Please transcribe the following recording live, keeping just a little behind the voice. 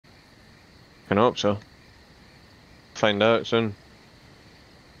Fucking hope so. Find out soon.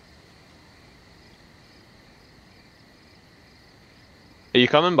 Are you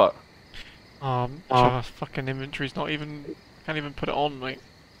coming, Buck? Fucking inventory's not even. Can't even put it on, mate.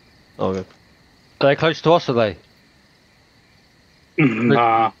 Oh, good. Are they close to us, are they?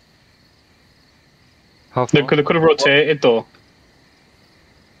 Nah. How They far? could have rotated though.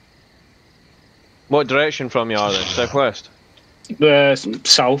 What direction from you are they? Southwest?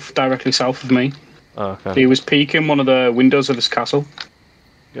 South, directly south of me. Oh, okay. He was peeking one of the windows of this castle.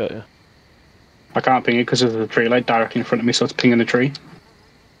 Got you. I can't ping it because there's a tree light directly in front of me, so it's pinging the tree.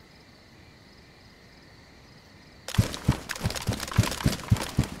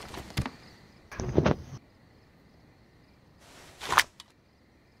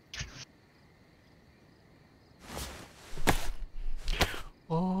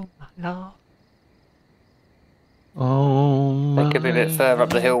 Oh my lord. Oh my. They could be a bit further up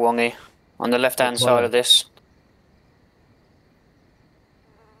the hill, Wongy. On the left-hand side of this.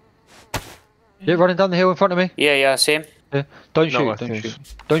 Yeah, running down the hill in front of me. Yeah, I see him. Yeah. Don't Not shoot, working.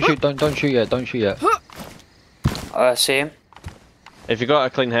 don't shoot, don't shoot yet, don't shoot yet. I see him. If you got a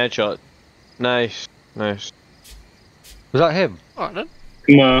clean headshot, nice, nice. Was that him? Alright then.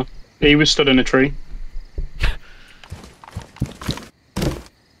 No, he was stood in a tree.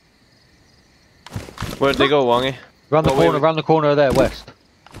 Where'd they go, Wongy? Round the What way corner, round the corner there, west.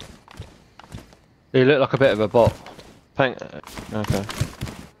 He looked like a bit of a bot. Pink. Okay.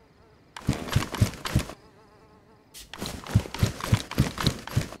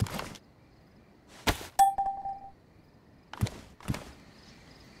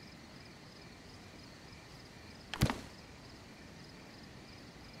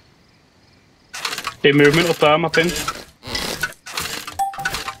 Big movement up there, my pin.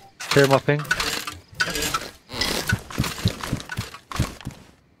 Hear him up ping.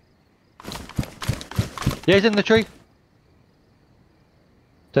 Yeah, he's in the tree.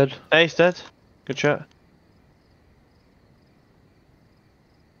 Dead. Hey, he's dead. Good shot.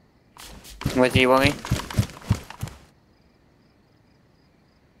 With you, Wongy.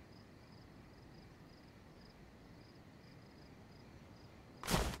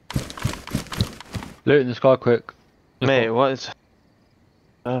 Loot in the sky quick. Mate, what is...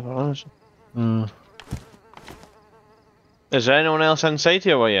 Is there anyone else inside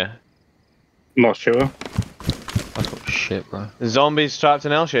here, were you? Not sure. That's got shit, bro. The zombies trapped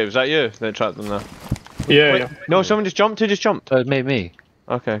in L-shape, is that you that trapped them there? Yeah, Wait, yeah. no, someone just jumped, who just jumped? Me. Okay,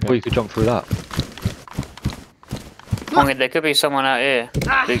 Well, okay. you could jump through that. Wongy, there could be someone out here.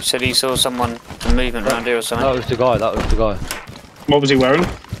 Luke said he saw someone, some movement around here or That something. was the guy, that was the guy. What was he wearing?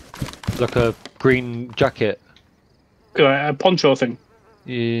 Like a green jacket. A poncho thing.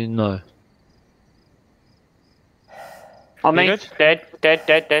 Yeah, no. On me. You good? Dead.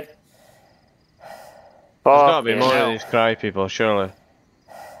 There's gotta be more of these cry people, surely.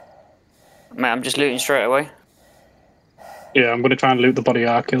 Mate, I'm just looting straight away. Yeah, I'm gonna try and loot the body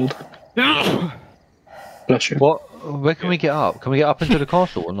I killed. Bless you. What? Where can we get up? Can we get up into the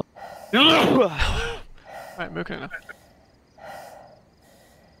castle or not? Right, mooking it now.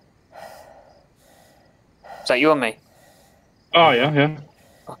 Is that you on me? Oh, yeah, yeah.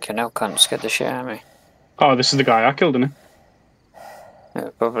 Fucking hell, cunt. Scared the shit out of me. Oh, this is the guy I killed, isn't it? Yeah,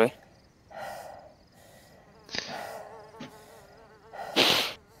 probably.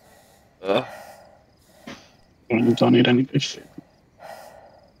 Don't need any good shit.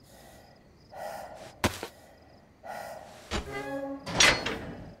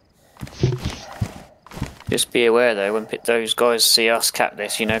 Just be aware though, when those guys see us cap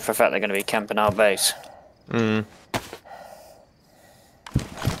this, you know for a fact they're going to be camping our base.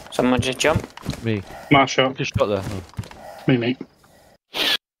 Someone just jump. Me. My shot. Just shot there. Oh. Me, mate.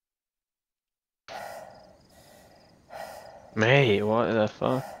 Mate, what the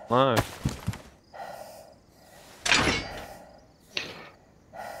fuck? Wow.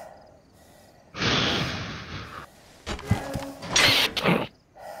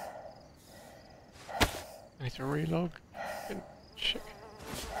 I need to relog. Shit.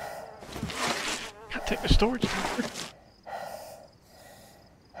 Can't take the storage.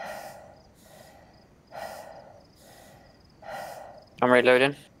 I'm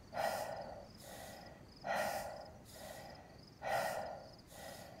reloading.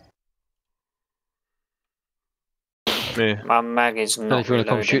 Me. My mag is Don't know not if you want to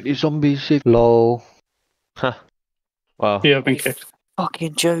come reloading. shoot these zombies. Lol. Huh. Wow. Yeah, I've been kicked.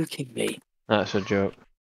 Fucking joking me. That's a joke.